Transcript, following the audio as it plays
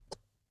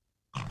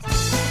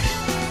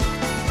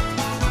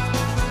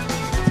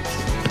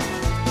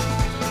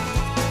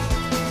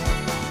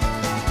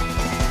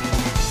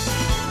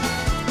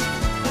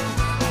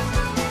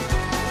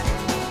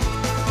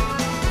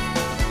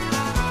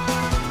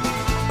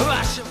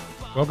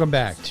Welcome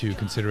back to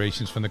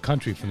Considerations from the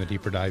Country from the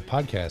Deeper Dive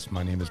podcast.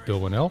 My name is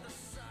Bill Winnell.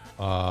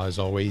 As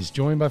always,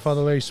 joined by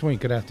Father Larry Swink.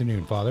 Good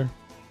afternoon, Father.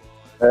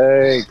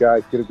 Hey,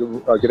 guys.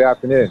 Good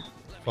afternoon.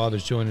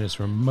 Father's joining us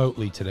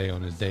remotely today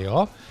on his day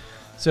off,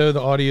 so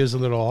the audio is a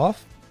little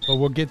off, but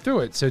we'll get through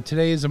it. So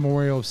today is a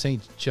memorial of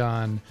St.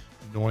 John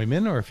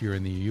Neumann, or if you're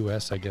in the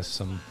U.S., I guess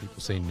some people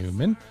say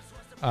Neumann.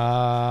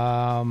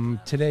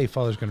 Today,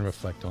 Father's going to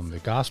reflect on the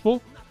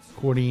Gospel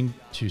according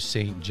to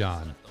St.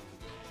 John.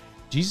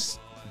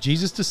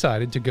 Jesus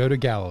decided to go to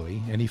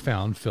Galilee, and he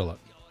found Philip.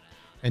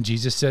 And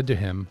Jesus said to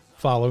him,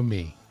 "Follow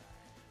me."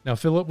 Now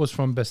Philip was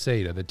from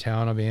Bethsaida, the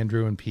town of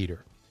Andrew and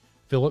Peter.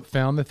 Philip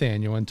found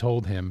Nathanael and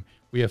told him,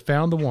 "We have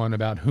found the one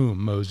about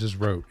whom Moses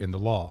wrote in the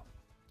law,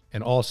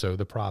 and also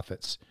the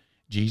prophets,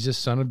 Jesus,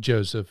 son of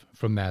Joseph,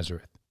 from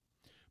Nazareth."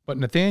 But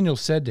Nathanael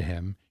said to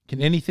him,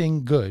 "Can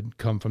anything good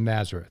come from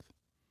Nazareth?"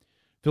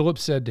 Philip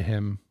said to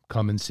him,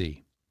 "Come and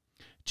see."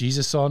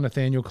 Jesus saw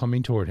Nathanael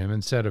coming toward him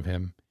and said of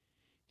him,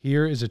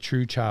 "Here is a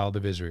true child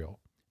of Israel.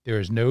 There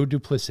is no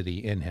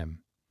duplicity in him."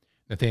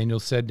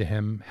 Nathanael said to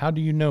him, "How do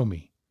you know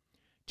me?"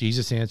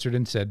 Jesus answered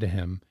and said to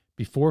him,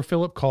 "Before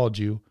Philip called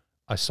you,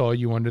 I saw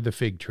you under the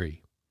fig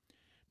tree."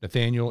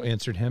 Nathanael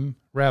answered him,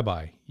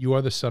 "Rabbi, you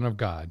are the Son of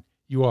God.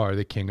 You are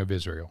the King of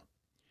Israel."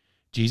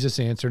 Jesus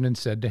answered and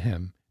said to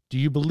him, "Do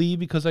you believe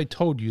because I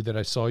told you that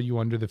I saw you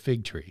under the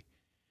fig tree?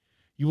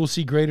 You will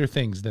see greater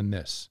things than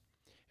this."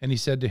 And he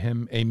said to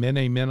him, "Amen,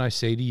 amen, I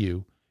say to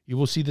you, you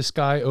will see the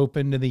sky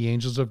opened and the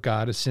angels of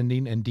God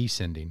ascending and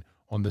descending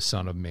on the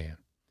Son of Man."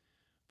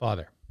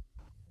 Father.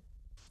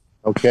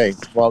 Okay,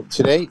 well,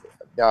 today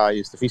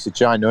is the Feast of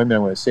John Neumann.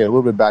 I'm going to say a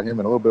little bit about him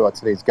and a little bit about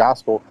today's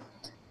Gospel.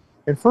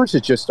 And first,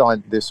 it's just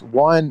on this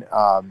one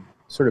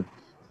sort of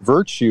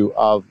virtue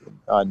of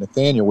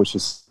Nathanael, which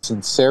is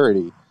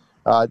sincerity.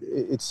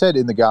 It said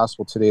in the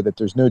Gospel today that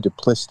there's no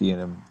duplicity in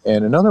him.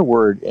 And another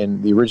word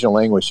in the original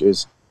language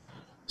is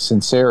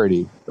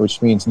sincerity,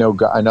 which means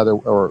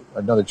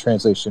another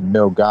translation,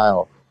 no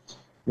guile.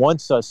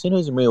 Once St.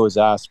 Josemaria was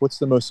asked, what's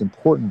the most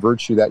important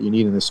virtue that you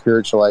need in the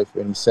spiritual life?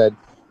 And he said,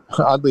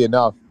 oddly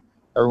enough,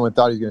 everyone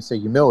thought he was going to say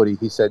humility.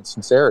 He said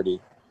sincerity.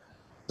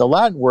 The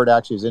Latin word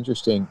actually is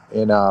interesting.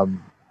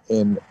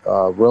 In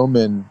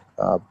Roman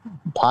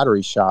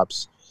pottery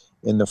shops,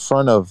 in the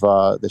front of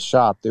the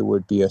shop, there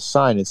would be a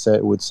sign.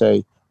 It would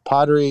say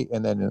pottery,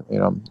 and then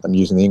I'm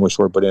using the English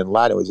word, but in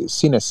Latin it was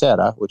sine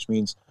cera, which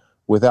means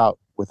without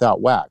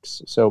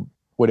wax. So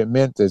what it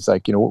meant is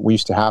what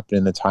used to happen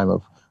in the time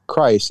of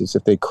Christ is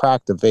if they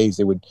cracked the vase,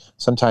 they would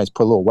sometimes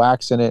put a little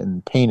wax in it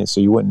and paint it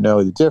so you wouldn't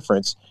know the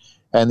difference.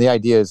 And the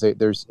idea is that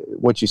there's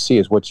what you see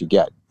is what you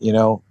get,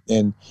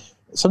 and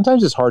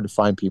sometimes it's hard to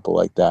find people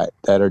like that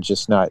are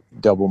just not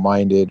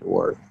double-minded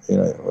or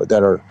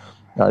that are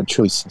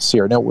truly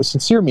sincere. Now, what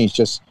sincere means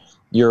just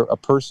you're a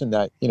person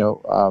that in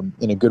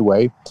a good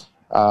way.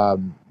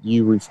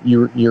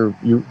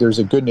 There's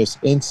a goodness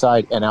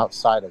inside and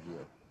outside of you,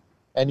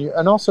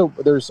 and also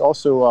there's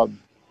also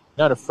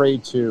not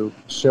afraid to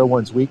show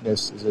one's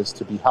weaknesses is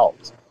to be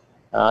helped,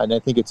 and I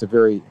think it's a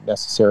very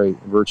necessary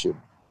virtue.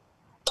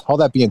 All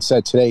that being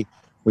said, today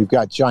we've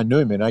got John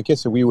Neumann. I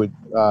guess we would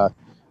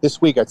this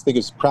week I think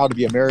it's proud to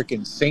be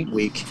American Saint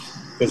Week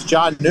because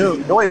John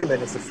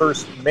Neumann is the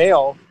first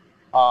male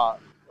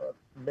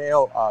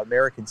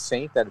American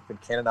saint that has been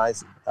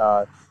canonized in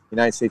the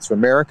United States of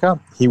America.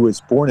 He was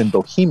born in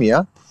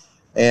Bohemia,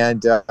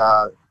 and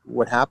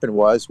what happened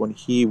was when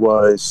he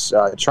was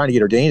trying to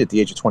get ordained at the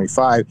age of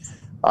 25,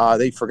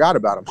 they forgot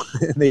about him,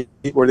 they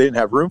didn't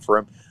have room for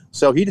him.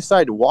 So he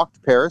decided to walk to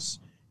Paris,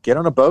 get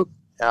on a boat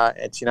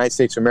at the United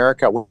States of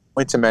America,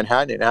 went to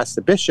Manhattan and asked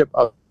the Bishop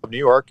of New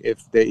York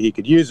if he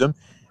could use him,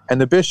 and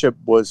the Bishop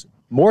was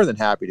more than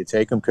happy to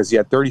take him because he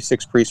had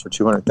 36 priests for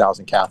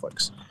 200,000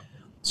 Catholics.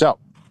 So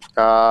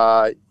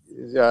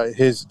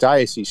his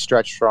diocese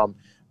stretched from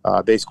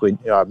basically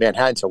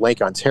Manhattan to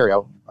Lake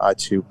Ontario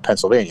to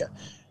Pennsylvania.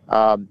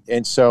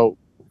 And so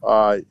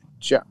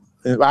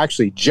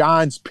actually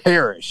John's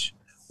parish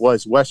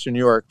was Western New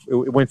York.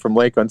 It went from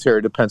Lake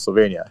Ontario to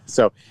Pennsylvania.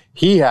 So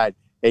he had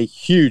a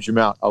huge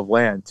amount of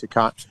land to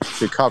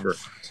cover.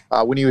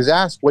 When he was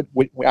asked what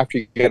after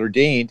he got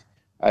ordained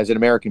as an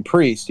American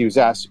priest, he was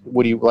asked,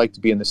 would he like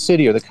to be in the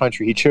city or the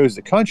country? He chose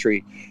the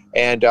country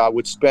and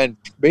would spend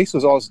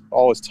basically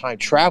all his time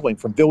traveling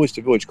from village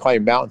to village,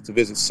 climbing mountains to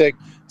visit sick,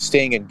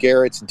 staying in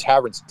garrets and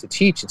taverns to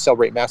teach and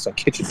celebrate Mass on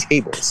kitchen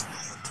tables.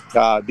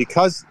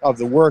 Because of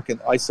the work and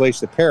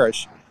isolation of the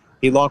parish,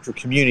 he longed for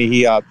community.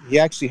 He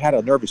actually had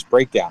a nervous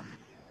breakdown.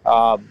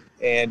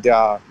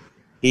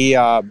 He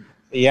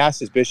asked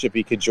his bishop if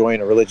he could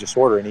join a religious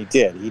order, and he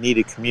did. He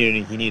needed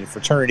community, he needed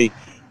fraternity,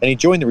 and he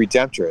joined the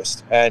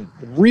Redemptorists and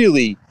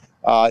really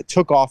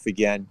took off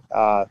again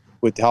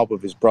with the help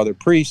of his brother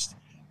priest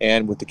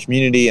and with the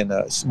community and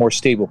the more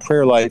stable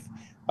prayer life.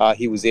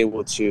 He was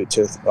able to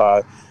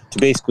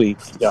basically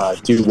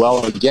do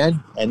well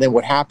again. And then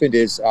what happened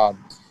is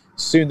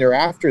soon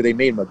thereafter they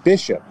made him a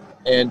bishop.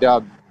 And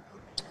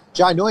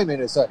John Neumann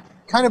is a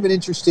kind of an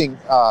interesting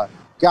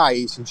guy.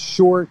 He's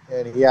short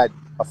and he had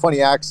a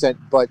funny accent,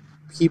 but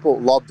people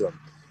loved him.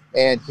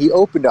 and he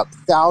opened up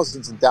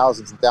thousands and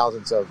thousands and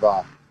thousands of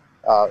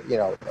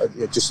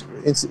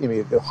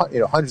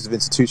hundreds of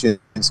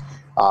institutions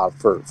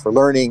for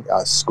learning,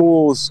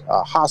 schools,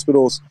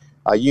 hospitals,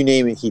 you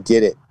name it, he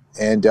did it.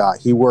 And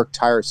he worked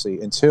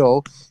tirelessly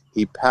until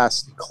he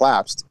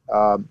collapsed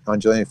on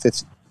July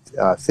 5th,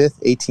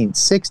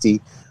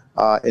 1860,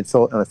 on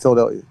a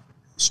Philadelphia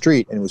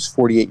street, and was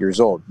 48 years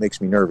old.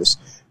 Makes me nervous.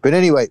 But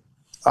anyway,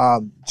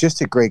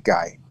 just a great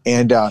guy.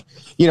 And,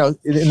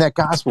 in that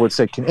gospel, it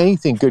said, can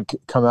anything good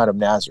come out of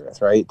Nazareth,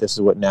 right? This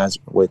is what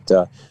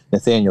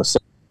Nathaniel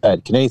said.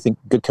 Can anything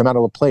good come out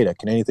of La Plata?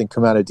 Can anything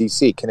come out of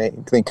D.C.? Can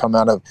anything come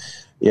out of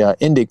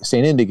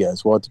St.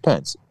 Indigo's? Well, it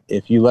depends.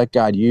 If you let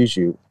God use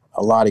you,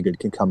 a lot of good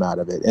can come out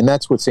of it. And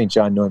that's what St.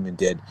 John Neumann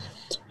did.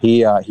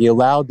 He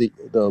allowed the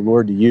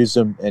Lord to use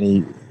him, and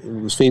he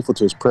was faithful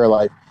to his prayer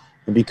life.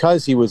 And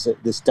because he was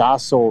this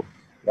docile,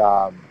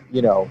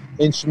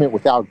 instrument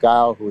without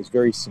guile, who was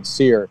very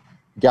sincere,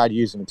 God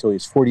used him until he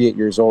was 48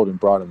 years old and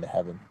brought him to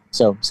heaven.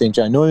 So, St.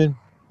 John Neumann,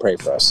 pray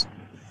for us.